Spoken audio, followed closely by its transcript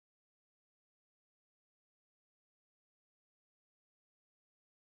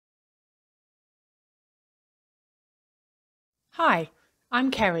Hi, I'm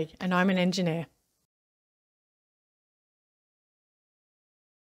Kerry and I'm an engineer.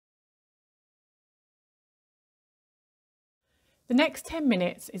 The next 10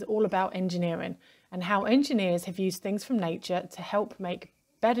 minutes is all about engineering and how engineers have used things from nature to help make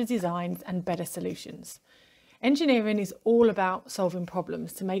better designs and better solutions. Engineering is all about solving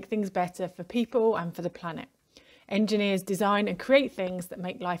problems to make things better for people and for the planet. Engineers design and create things that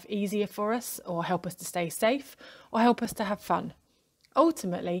make life easier for us, or help us to stay safe, or help us to have fun.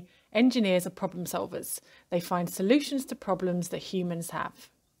 Ultimately, engineers are problem solvers. They find solutions to problems that humans have.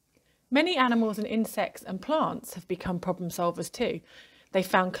 Many animals and insects and plants have become problem solvers too. They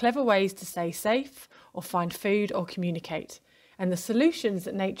found clever ways to stay safe, or find food, or communicate. And the solutions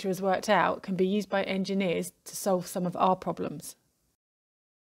that nature has worked out can be used by engineers to solve some of our problems.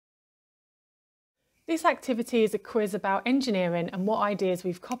 This activity is a quiz about engineering and what ideas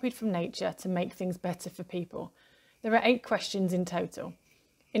we've copied from nature to make things better for people. There are 8 questions in total.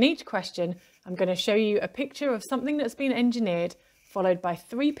 In each question, I'm going to show you a picture of something that's been engineered, followed by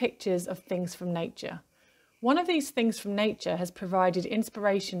 3 pictures of things from nature. One of these things from nature has provided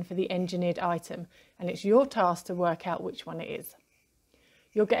inspiration for the engineered item, and it's your task to work out which one it is.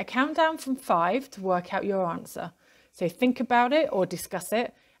 You'll get a countdown from 5 to work out your answer. So think about it or discuss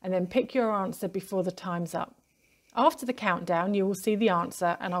it, and then pick your answer before the time's up. After the countdown, you will see the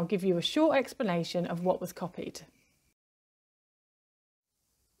answer, and I'll give you a short explanation of what was copied.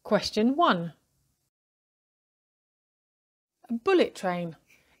 Question 1. A bullet train.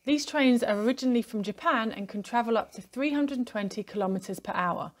 These trains are originally from Japan and can travel up to 320 kilometers per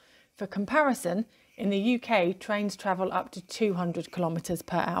hour. For comparison, in the UK, trains travel up to 200 kilometers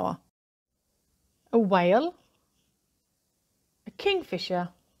per hour. A whale, a kingfisher,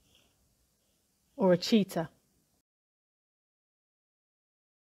 or a cheetah?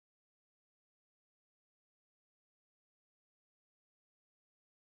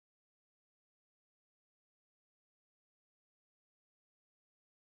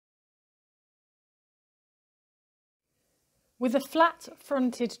 With a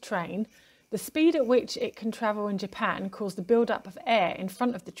flat-fronted train, the speed at which it can travel in Japan caused the build-up of air in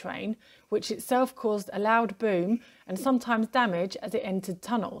front of the train, which itself caused a loud boom and sometimes damage as it entered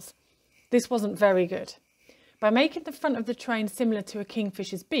tunnels. This wasn't very good. By making the front of the train similar to a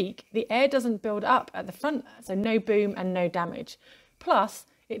kingfisher's beak, the air doesn't build up at the front, so no boom and no damage. Plus,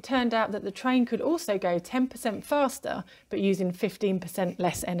 it turned out that the train could also go 10% faster, but using 15%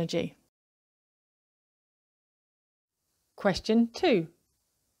 less energy. Question 2.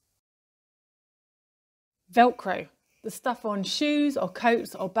 Velcro, the stuff on shoes or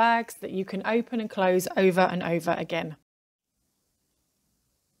coats or bags that you can open and close over and over again.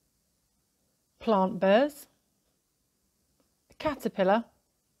 Plant burrs, a caterpillar,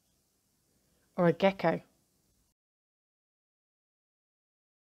 or a gecko?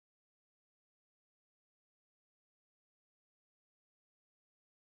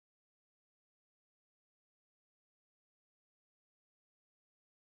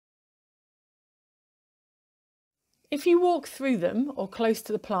 If you walk through them or close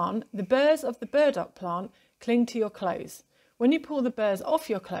to the plant, the burrs of the burdock plant cling to your clothes. When you pull the burrs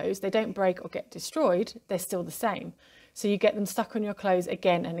off your clothes, they don't break or get destroyed, they're still the same. So you get them stuck on your clothes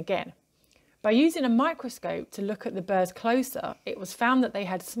again and again. By using a microscope to look at the burrs closer, it was found that they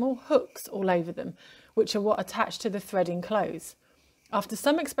had small hooks all over them, which are what attach to the thread in clothes. After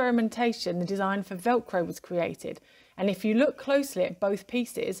some experimentation, the design for Velcro was created, and if you look closely at both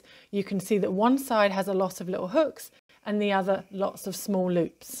pieces, you can see that one side has a lot of little hooks and the other lots of small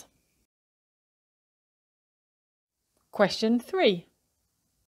loops. Question 3.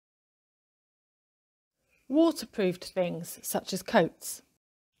 Waterproofed things such as coats.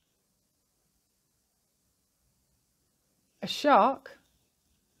 A shark,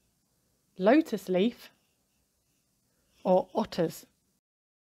 lotus leaf, or otters?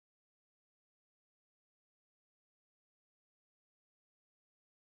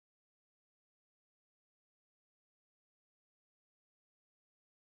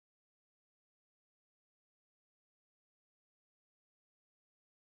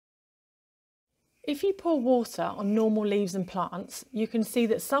 If you pour water on normal leaves and plants, you can see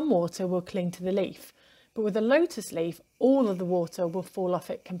that some water will cling to the leaf, but with a lotus leaf, all of the water will fall off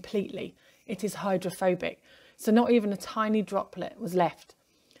it completely. It is hydrophobic, so not even a tiny droplet was left.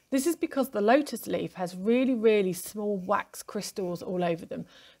 This is because the lotus leaf has really small wax crystals all over them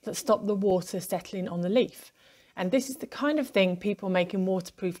that stop the water settling on the leaf. And this is the kind of thing people making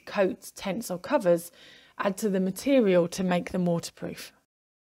waterproof coats, tents or covers add to the material to make them waterproof.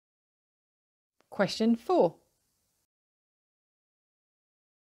 Question 4.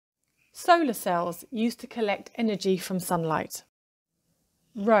 Solar cells used to collect energy from sunlight.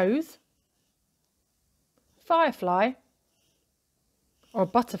 Rose, firefly, or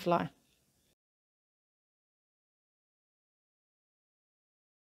butterfly?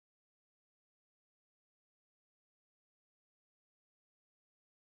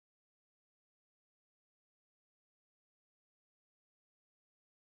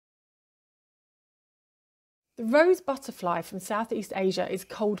 The rose butterfly from Southeast Asia is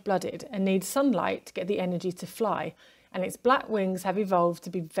cold-blooded and needs sunlight to get the energy to fly, and its black wings have evolved to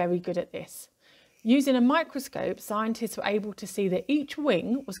be very good at this. Using a microscope, scientists were able to see that each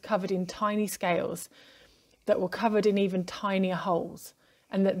wing was covered in tiny scales that were covered in even tinier holes,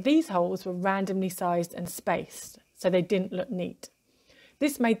 and that these holes were randomly sized and spaced, so they didn't look neat.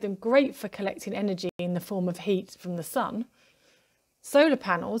 This made them great for collecting energy in the form of heat from the sun. Solar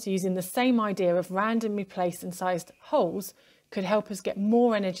panels, using the same idea of randomly placed and sized holes, could help us get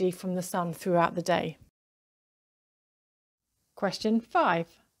more energy from the sun throughout the day. Question 5.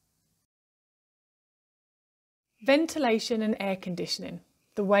 Ventilation and air conditioning,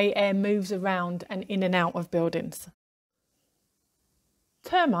 the way air moves around and in and out of buildings.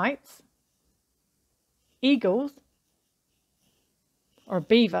 Termites, eagles, or a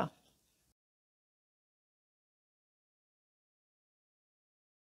beaver?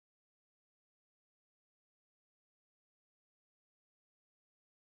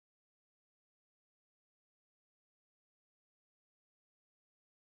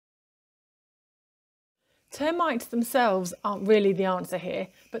 Termites themselves aren't really the answer here,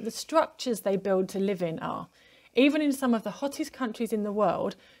 but the structures they build to live in are. Even in some of the hottest countries in the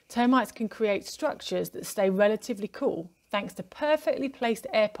world, termites can create structures that stay relatively cool thanks to perfectly placed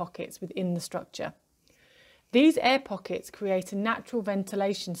air pockets within the structure. These air pockets create a natural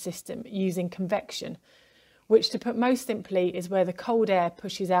ventilation system using convection, which, to put most simply, is where the cold air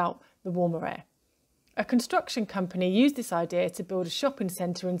pushes out the warmer air. A construction company used this idea to build a shopping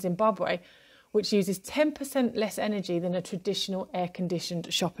centre in Zimbabwe, which uses 10% less energy than a traditional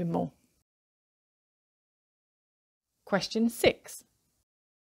air-conditioned shopping mall. Question 6.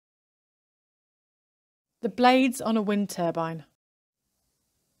 The blades on a wind turbine.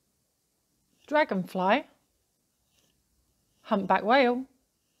 Dragonfly, humpback whale,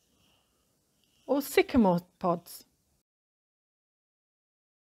 or sycamore pods?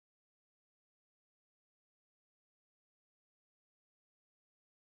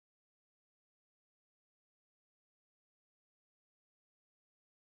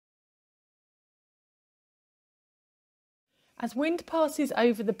 As wind passes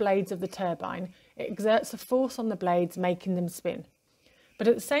over the blades of the turbine, it exerts a force on the blades, making them spin. But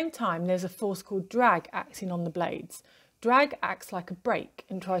at the same time, there's a force called drag acting on the blades. Drag acts like a brake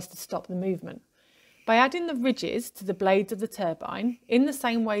and tries to stop the movement. By adding the ridges to the blades of the turbine, in the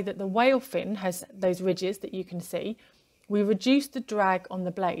same way that the whale fin has those ridges that you can see, we reduce the drag on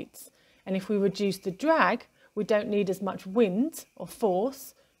the blades. And if we reduce the drag, we don't need as much wind or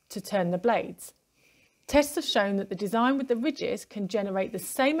force to turn the blades. Tests have shown that the design with the ridges can generate the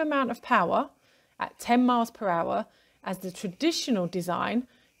same amount of power at 10 miles per hour as the traditional design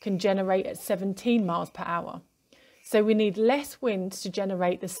can generate at 17 miles per hour. So we need less wind to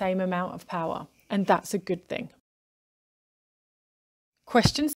generate the same amount of power, and that's a good thing.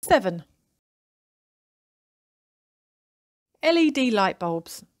 Question 7. LED light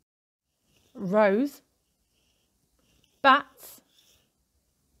bulbs. Rose, bats,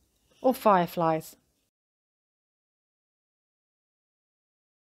 or fireflies?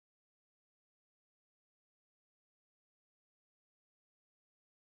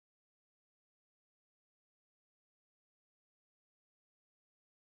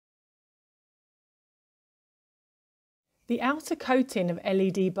 The outer coating of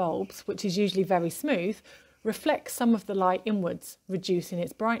LED bulbs, which is usually very smooth, reflects some of the light inwards, reducing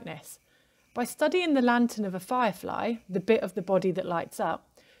its brightness. By studying the lantern of a firefly, the bit of the body that lights up,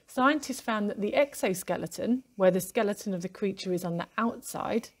 scientists found that the exoskeleton, where the skeleton of the creature is on the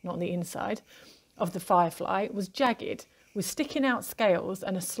outside, not the inside, of the firefly, was jagged, with sticking out scales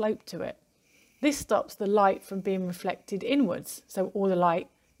and a slope to it. This stops the light from being reflected inwards, so all the light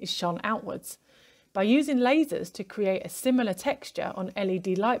is shone outwards. By using lasers to create a similar texture on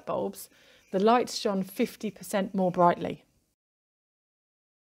LED light bulbs, the lights shone 50% more brightly.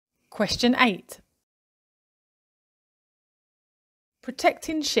 Question 8.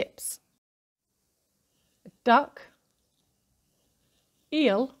 Protecting ships. Duck,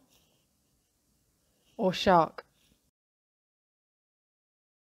 eel, or shark?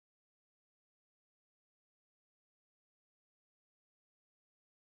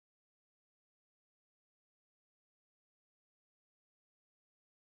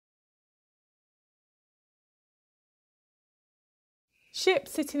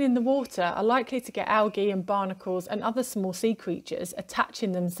 Ships sitting in the water are likely to get algae and barnacles and other small sea creatures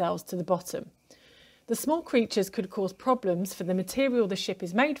attaching themselves to the bottom. The small creatures could cause problems for the material the ship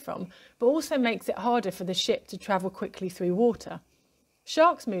is made from, but also makes it harder for the ship to travel quickly through water.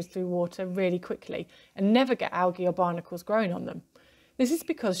 Sharks move through water really quickly and never get algae or barnacles growing on them. This is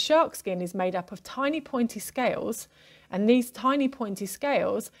because shark skin is made up of tiny pointy scales, and these tiny pointy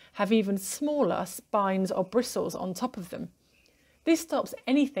scales have even smaller spines or bristles on top of them. This stops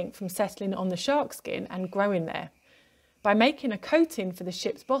anything from settling on the shark skin and growing there. By making a coating for the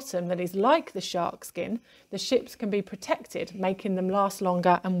ship's bottom that is like the shark skin, the ships can be protected, making them last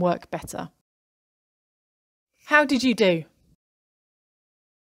longer and work better. How did you do?